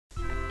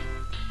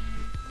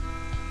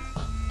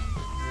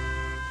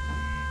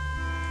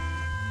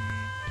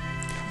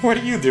What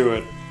are you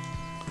doing?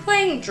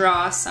 Playing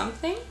Draw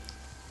Something.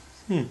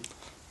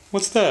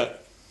 What's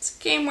that? It's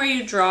a game where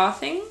you draw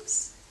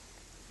things.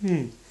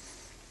 Can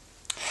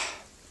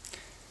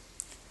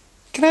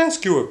I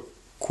ask you a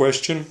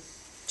question?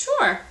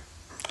 Sure.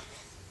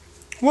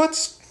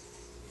 What's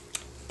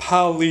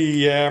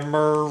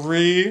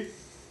polyamory?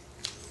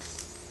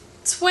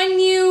 It's when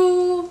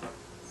you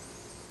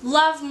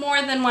love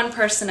more than one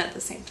person at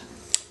the same time.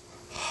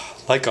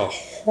 Like a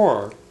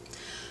whore?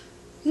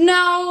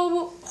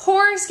 No,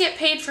 whores get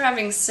paid for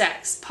having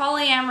sex.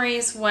 Polyamory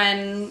is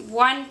when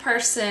one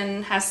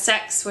person has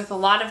sex with a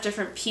lot of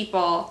different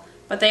people,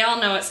 but they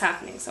all know it's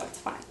happening, so it's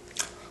fine.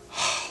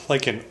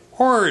 Like an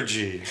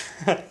orgy?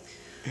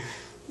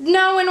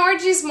 No, an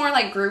orgy is more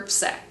like group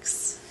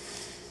sex.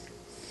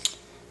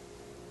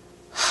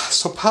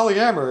 So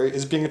polyamory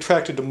is being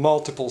attracted to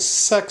multiple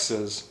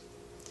sexes.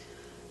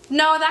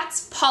 No,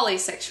 that's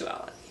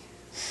polysexuality.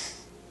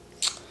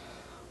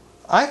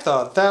 I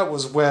thought that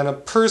was when a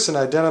person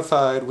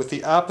identified with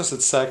the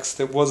opposite sex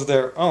that was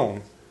their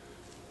own.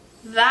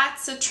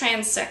 That's a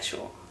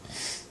transsexual.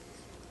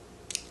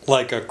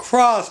 Like a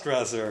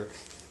cross-dresser.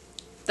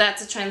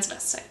 That's a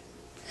transvestite.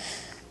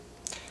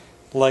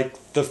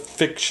 Like the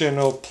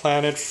fictional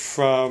planet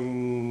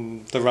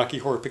from the Rocky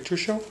Horror Picture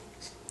Show?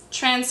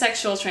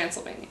 Transsexual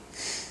Transylvania.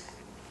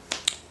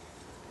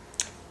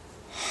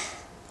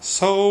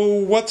 So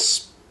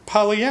what's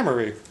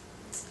polyamory?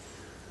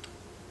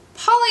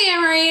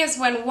 Polyamory is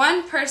when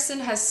one person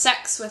has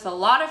sex with a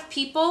lot of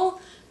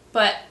people,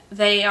 but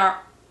they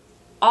are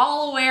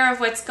all aware of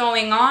what's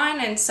going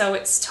on, and so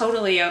it's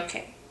totally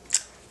okay.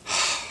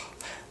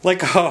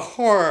 Like a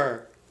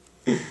horror.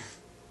 Yeah.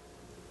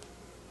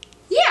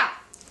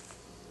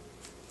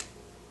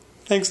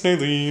 Thanks,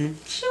 Nelene.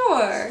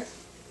 Sure.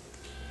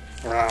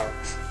 Wow.